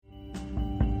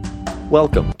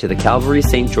Welcome to the Calvary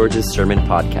St. George's Sermon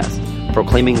Podcast,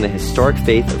 proclaiming the historic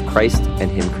faith of Christ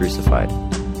and Him crucified.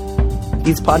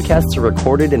 These podcasts are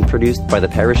recorded and produced by the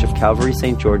parish of Calvary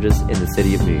St. George's in the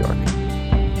city of New York.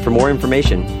 For more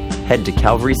information, head to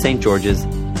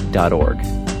calvarystgeorges.org.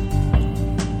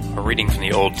 A reading from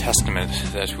the Old Testament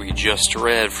that we just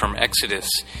read from Exodus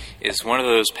is one of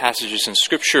those passages in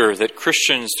Scripture that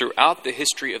Christians throughout the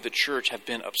history of the church have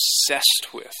been obsessed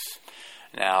with.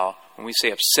 Now, when we say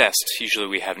obsessed, usually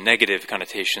we have negative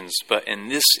connotations, but in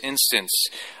this instance,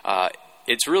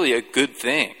 it's really a good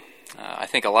thing. I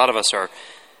think a lot of us are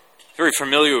very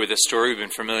familiar with this story. We've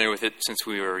been familiar with it since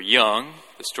we were young,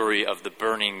 the story of the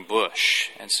burning bush.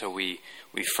 And so we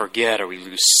forget or we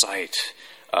lose sight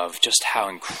of just how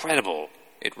incredible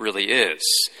it really is.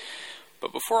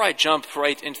 But before I jump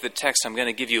right into the text, I'm going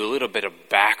to give you a little bit of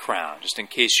background, just in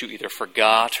case you either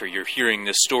forgot or you're hearing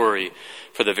this story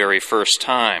for the very first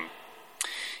time.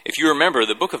 If you remember,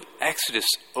 the book of Exodus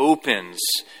opens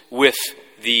with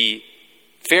the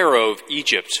Pharaoh of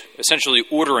Egypt essentially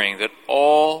ordering that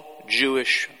all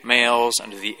Jewish males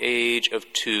under the age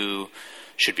of 2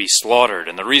 should be slaughtered.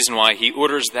 And the reason why he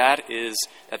orders that is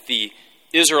that the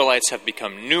Israelites have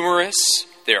become numerous,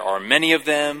 there are many of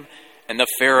them, and the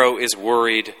Pharaoh is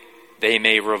worried they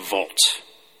may revolt.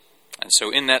 And so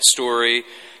in that story,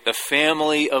 the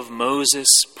family of Moses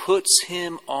puts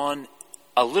him on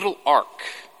a little ark.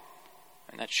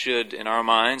 And that should, in our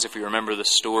minds, if we remember the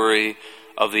story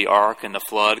of the ark and the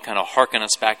flood, kind of hearken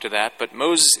us back to that. But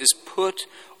Moses is put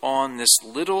on this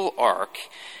little ark,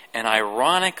 and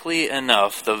ironically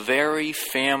enough, the very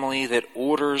family that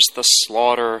orders the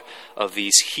slaughter of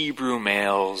these Hebrew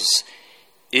males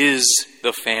is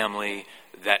the family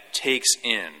that takes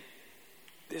in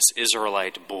this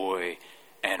Israelite boy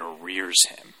and rears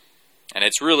him. And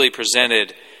it's really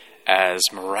presented as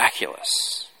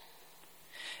miraculous.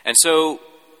 And so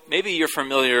maybe you're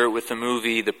familiar with the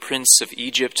movie The Prince of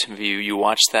Egypt. Maybe you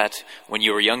watched that when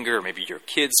you were younger, or maybe your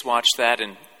kids watched that,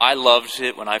 and I loved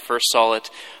it when I first saw it.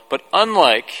 But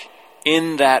unlike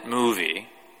in that movie,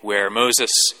 where Moses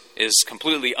is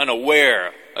completely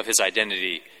unaware of his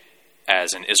identity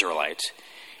as an Israelite,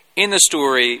 in the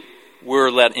story,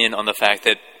 we're let in on the fact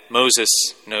that Moses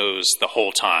knows the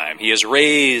whole time. He is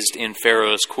raised in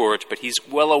Pharaoh's court, but he's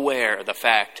well aware of the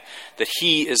fact that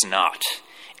he is not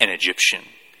an Egyptian.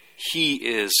 He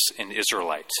is an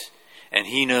Israelite, and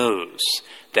he knows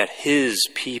that his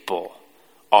people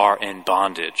are in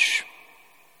bondage.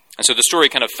 And so the story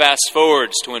kind of fast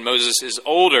forwards to when Moses is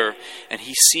older, and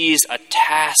he sees a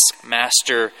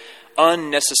taskmaster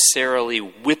unnecessarily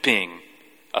whipping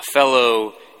a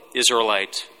fellow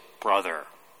Israelite brother,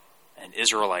 an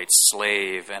Israelite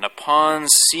slave. And upon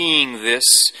seeing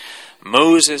this,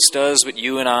 Moses does what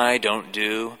you and I don't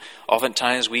do.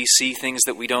 Oftentimes we see things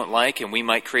that we don't like and we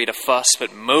might create a fuss,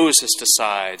 but Moses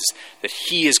decides that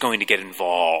he is going to get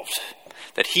involved,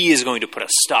 that he is going to put a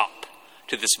stop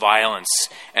to this violence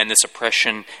and this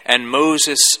oppression, and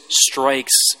Moses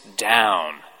strikes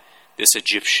down this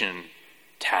Egyptian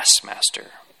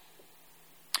taskmaster.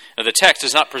 Now, the text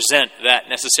does not present that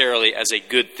necessarily as a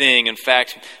good thing. In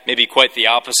fact, maybe quite the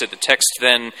opposite. The text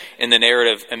then, in the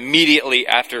narrative, immediately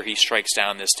after he strikes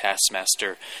down this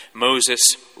taskmaster,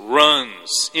 Moses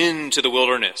runs into the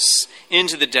wilderness,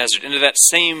 into the desert, into that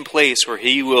same place where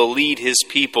he will lead his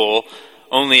people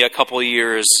only a couple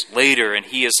years later, and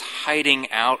he is hiding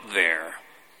out there.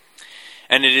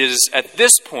 And it is at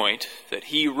this point that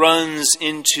he runs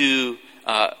into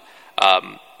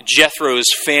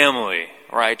Jethro's family.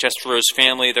 Right, Jethro's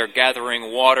family, they're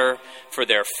gathering water for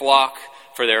their flock,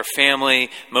 for their family.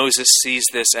 Moses sees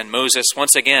this, and Moses,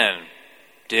 once again,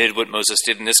 did what Moses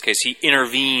did in this case. He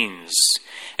intervenes,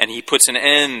 and he puts an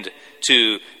end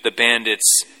to the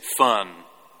bandits' fun.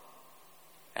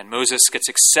 And Moses gets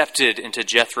accepted into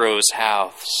Jethro's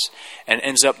house and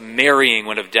ends up marrying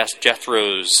one of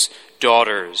Jethro's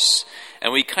daughters.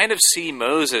 And we kind of see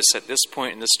Moses at this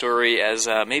point in the story as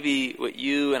maybe what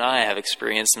you and I have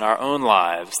experienced in our own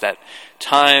lives, that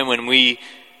time when we're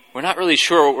not really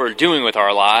sure what we're doing with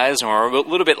our lives, and we're a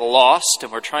little bit lost,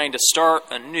 and we're trying to start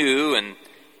anew, and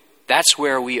that's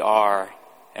where we are,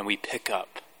 and we pick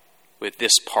up with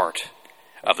this part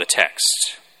of the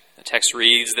text. The text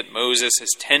reads that Moses is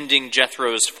tending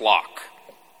Jethro's flock,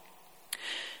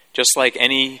 just like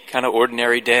any kind of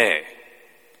ordinary day.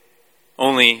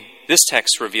 Only this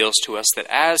text reveals to us that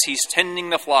as he's tending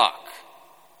the flock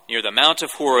near the Mount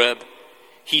of Horeb,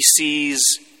 he sees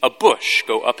a bush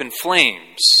go up in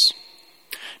flames.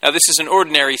 Now, this is an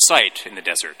ordinary sight in the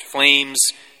desert. Flames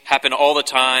happen all the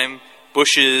time.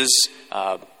 Bushes,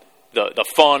 the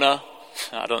fauna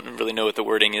I don't really know what the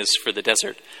wording is for the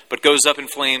desert, but goes up in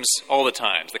flames all the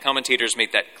time. The commentators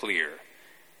make that clear.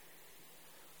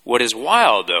 What is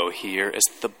wild, though, here is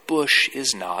that the bush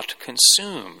is not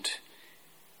consumed.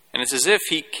 And it's as if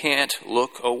he can't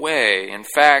look away. In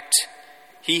fact,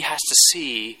 he has to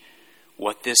see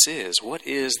what this is. What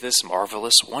is this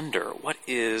marvelous wonder? What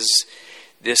is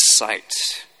this sight?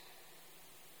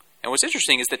 And what's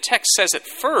interesting is the text says at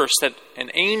first that an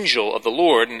angel of the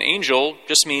Lord, an angel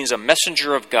just means a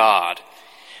messenger of God,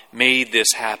 made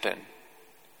this happen.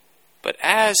 But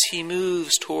as he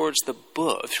moves toward the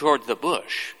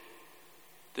bush,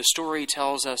 the story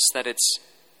tells us that it's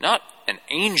not an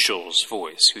angel's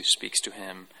voice who speaks to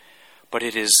him, but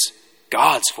it is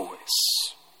God's voice.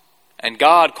 And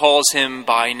God calls him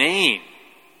by name.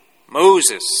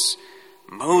 Moses,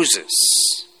 Moses,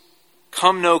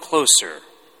 come no closer.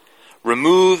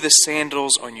 Remove the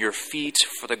sandals on your feet,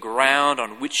 for the ground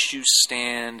on which you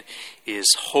stand is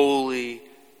holy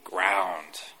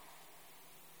ground.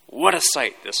 What a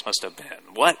sight this must have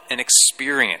been. What an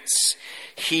experience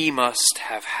he must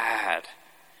have had.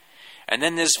 And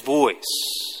then this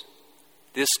voice,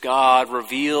 this God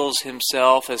reveals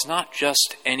himself as not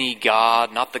just any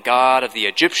God, not the God of the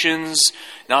Egyptians,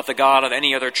 not the God of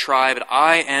any other tribe, but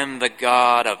I am the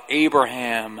God of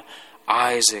Abraham,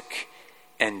 Isaac,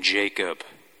 and Jacob.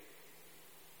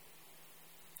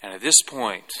 And at this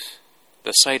point,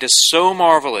 the sight is so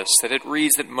marvelous that it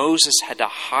reads that Moses had to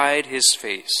hide his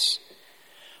face,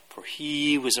 for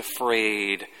he was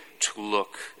afraid to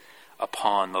look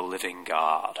upon the living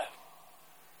God.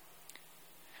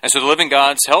 And so the living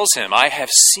God tells him, I have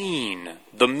seen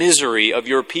the misery of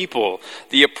your people,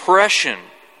 the oppression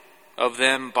of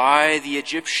them by the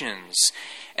Egyptians,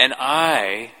 and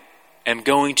I am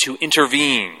going to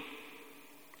intervene.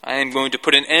 I am going to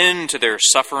put an end to their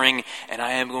suffering, and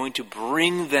I am going to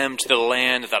bring them to the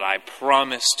land that I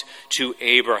promised to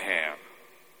Abraham,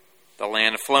 the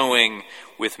land flowing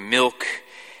with milk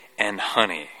and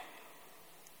honey.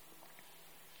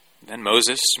 Then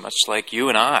Moses, much like you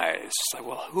and I, is like,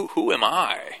 well, who am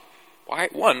I? Why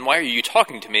are you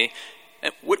talking to me?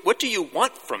 And what do you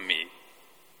want from me?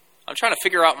 I'm trying to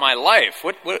figure out my life.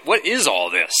 What is all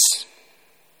this?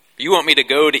 You want me to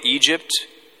go to Egypt,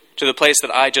 to the place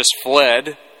that I just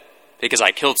fled because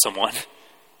I killed someone,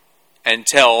 and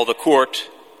tell the court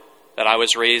that I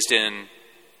was raised in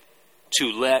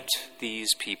to let these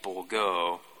people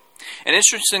go. And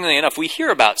interestingly enough, we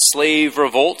hear about slave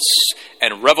revolts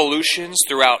and revolutions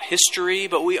throughout history,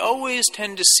 but we always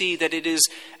tend to see that it is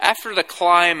after the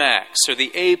climax or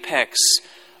the apex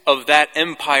of that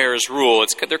empire's rule.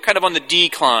 They're kind of on the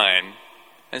decline,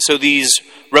 and so these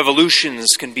revolutions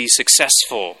can be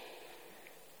successful.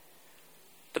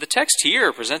 But the text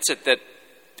here presents it that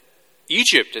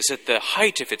Egypt is at the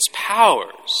height of its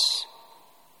powers.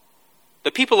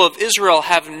 The people of Israel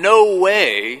have no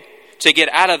way to get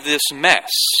out of this mess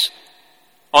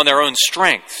on their own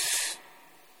strength.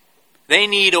 They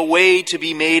need a way to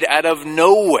be made out of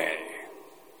no way.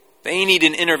 They need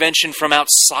an intervention from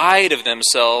outside of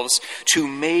themselves to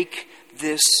make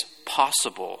this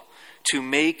possible, to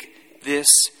make this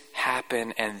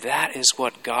happen. And that is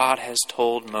what God has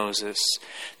told Moses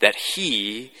that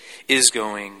he is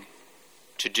going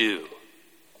to do.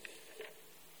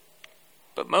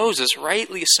 But Moses,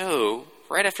 rightly so,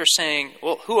 right after saying,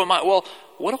 well, who am I? Well,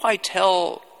 what do I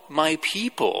tell my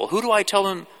people? Who do I tell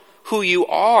them who you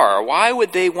are? Why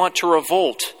would they want to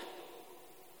revolt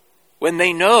when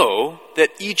they know that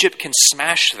Egypt can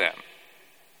smash them?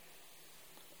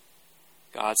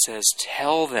 God says,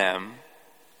 tell them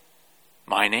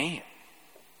my name.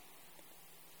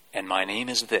 And my name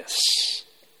is this: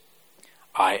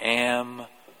 I am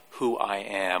who I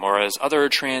am. Or as other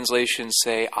translations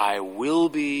say, I will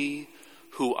be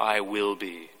who I will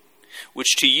be.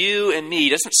 Which to you and me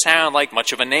doesn't sound like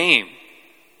much of a name.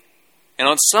 And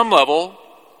on some level,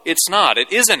 it's not.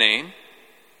 It is a name.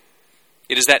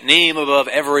 It is that name above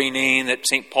every name that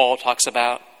St. Paul talks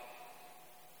about.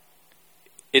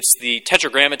 It's the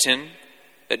tetragrammaton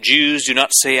that Jews do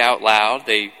not say out loud.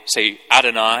 They say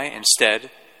Adonai instead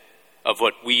of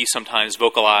what we sometimes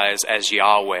vocalize as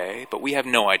Yahweh, but we have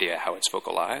no idea how it's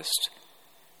vocalized.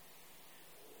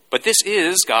 But this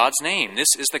is God's name. This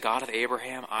is the God of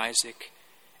Abraham, Isaac,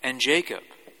 and Jacob.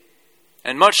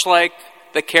 And much like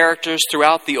the characters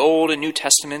throughout the Old and New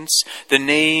Testaments, the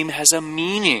name has a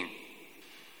meaning.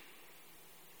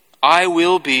 I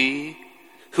will be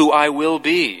who I will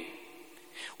be,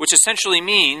 which essentially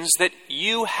means that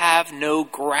you have no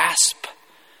grasp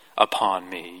upon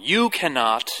me. You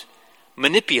cannot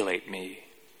manipulate me.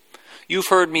 You've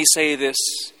heard me say this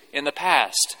in the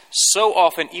past. So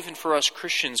often, even for us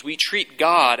Christians, we treat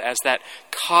God as that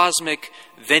cosmic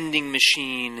vending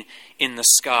machine in the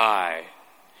sky.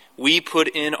 We put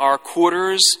in our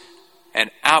quarters,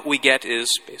 and out we get is,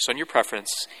 based on your preference,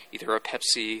 either a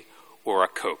Pepsi or a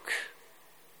Coke.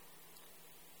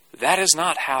 That is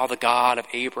not how the God of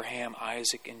Abraham,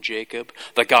 Isaac, and Jacob,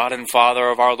 the God and Father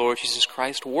of our Lord Jesus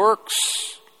Christ, works.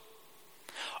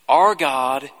 Our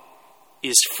God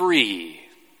is free.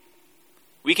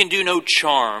 We can do no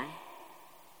charm,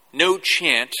 no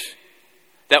chant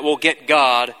that will get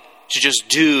God to just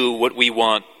do what we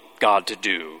want God to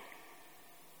do.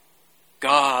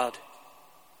 God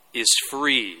is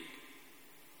free.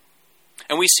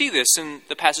 And we see this in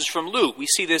the passage from Luke. We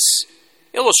see this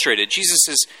illustrated. Jesus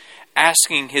is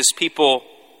asking his people,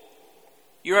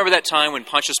 you remember that time when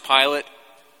Pontius Pilate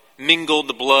mingled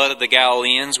the blood of the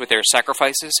Galileans with their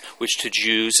sacrifices, which to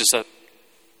Jews is a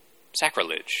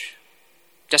sacrilege,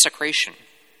 desecration.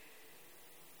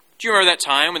 Do you remember that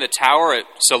time when the tower at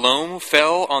Siloam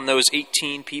fell on those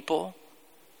 18 people?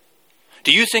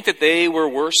 Do you think that they were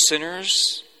worse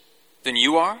sinners than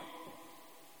you are?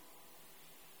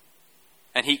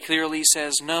 And he clearly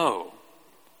says no.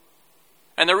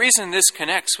 And the reason this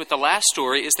connects with the last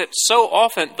story is that so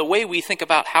often the way we think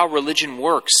about how religion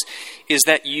works is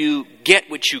that you get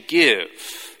what you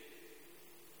give.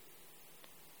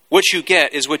 What you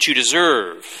get is what you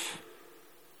deserve.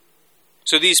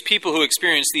 So these people who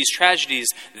experience these tragedies,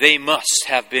 they must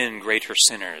have been greater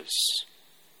sinners.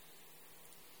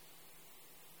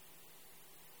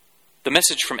 The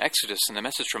message from Exodus and the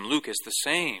message from Luke is the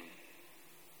same.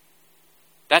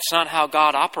 That's not how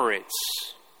God operates.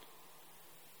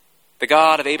 The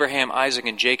God of Abraham, Isaac,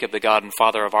 and Jacob, the God and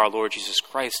Father of our Lord Jesus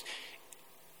Christ,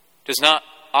 does not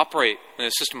operate in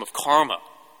a system of karma.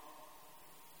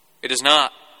 It is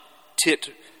not tit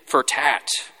for tat.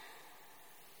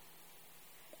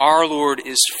 Our Lord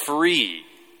is free.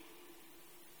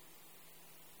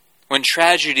 When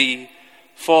tragedy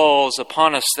falls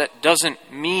upon us, that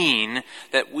doesn't mean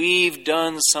that we've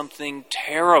done something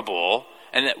terrible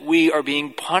and that we are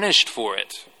being punished for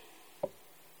it.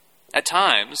 At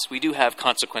times, we do have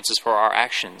consequences for our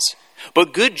actions.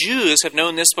 But good Jews have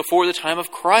known this before the time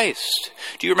of Christ.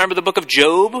 Do you remember the book of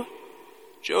Job?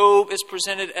 Job is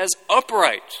presented as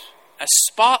upright, as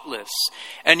spotless,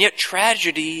 and yet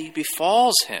tragedy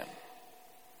befalls him.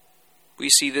 We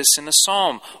see this in the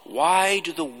psalm. Why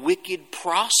do the wicked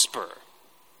prosper?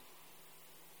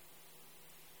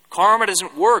 Karma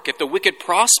doesn't work if the wicked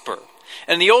prosper.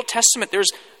 And in the Old Testament,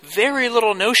 there's very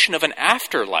little notion of an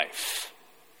afterlife.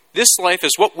 This life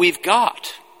is what we've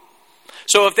got.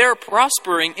 So if they're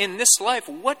prospering in this life,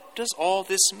 what does all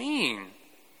this mean?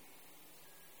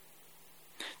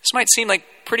 This might seem like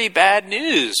pretty bad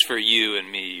news for you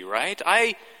and me, right?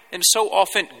 I am so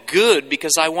often good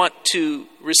because I want to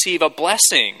receive a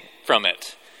blessing from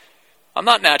it. I'm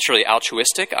not naturally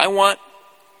altruistic. I want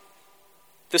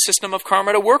the system of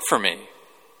karma to work for me.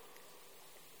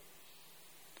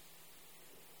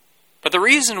 But the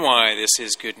reason why this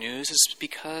is good news is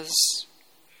because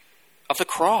of the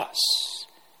cross,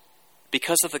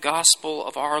 because of the gospel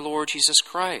of our Lord Jesus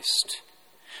Christ.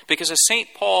 Because as St.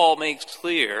 Paul makes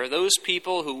clear, those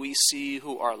people who we see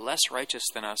who are less righteous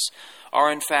than us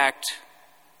are in fact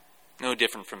no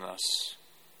different from us.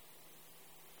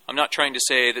 I'm not trying to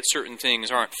say that certain things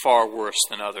aren't far worse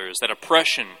than others, that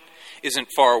oppression isn't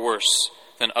far worse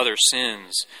than other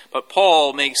sins. But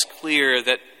Paul makes clear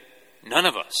that none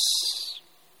of us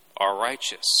are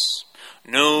righteous.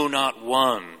 No, not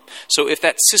one. So if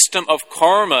that system of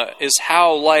karma is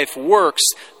how life works,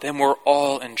 then we're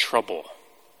all in trouble.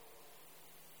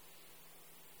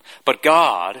 But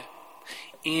God,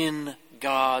 in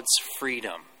God's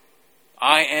freedom,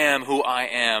 I am who I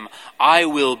am, I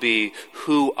will be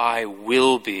who I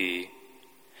will be,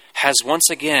 has once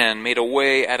again made a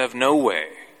way out of no way.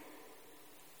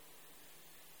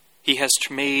 He has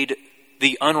made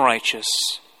the unrighteous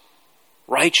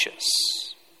righteous.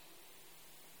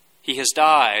 He has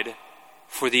died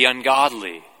for the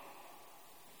ungodly,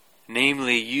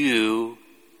 namely you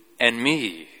and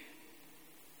me.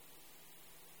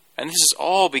 And this is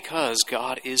all because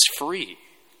God is free.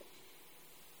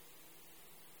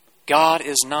 God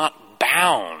is not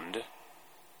bound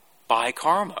by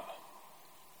karma.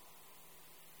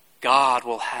 God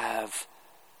will have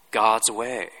God's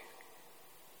way.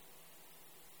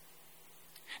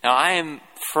 Now, I am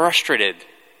frustrated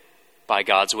by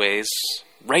God's ways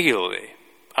regularly.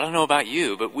 I don't know about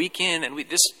you, but week in and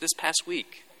this past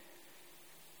week,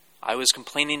 I was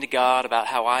complaining to God about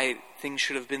how things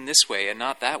should have been this way and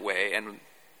not that way, and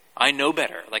I know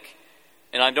better.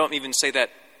 And I don't even say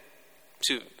that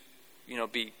to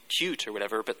be cute or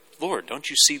whatever, but Lord, don't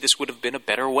you see this would have been a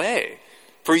better way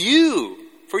for you,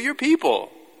 for your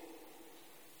people?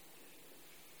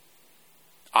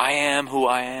 I am who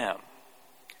I am.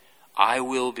 I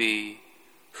will be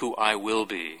who I will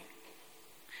be.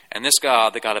 And this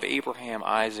God, the God of Abraham,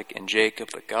 Isaac, and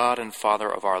Jacob, the God and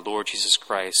Father of our Lord Jesus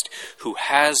Christ, who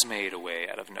has made a way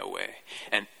out of no way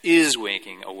and is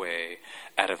making a way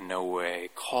out of no way,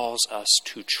 calls us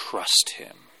to trust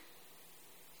him.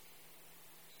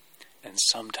 And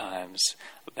sometimes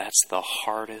that's the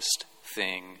hardest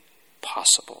thing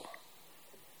possible.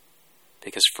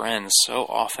 Because, friends, so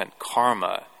often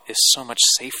karma is so much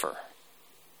safer.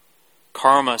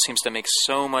 Karma seems to make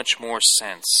so much more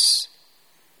sense.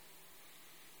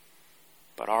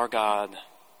 But our God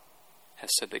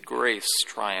has said that grace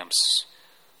triumphs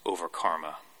over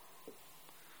karma.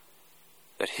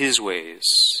 That his ways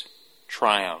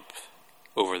triumph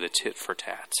over the tit for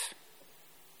tat.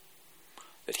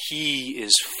 That he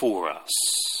is for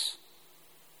us.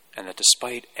 And that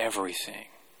despite everything,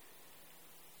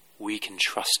 we can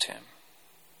trust him.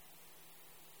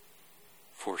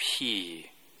 For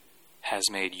he has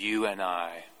made you and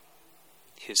I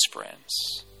his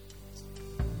friends.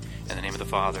 In the name of the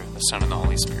Father, and the Son, and the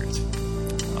Holy Spirit.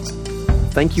 Amen.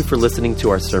 Thank you for listening to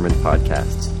our sermon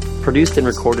podcast, produced and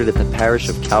recorded at the parish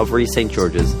of Calvary St.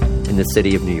 George's in the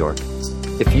city of New York.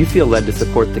 If you feel led to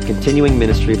support the continuing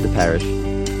ministry of the parish,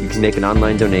 you can make an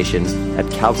online donation at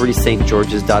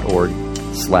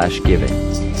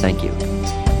calvarystgeorges.org/giving. Thank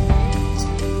you.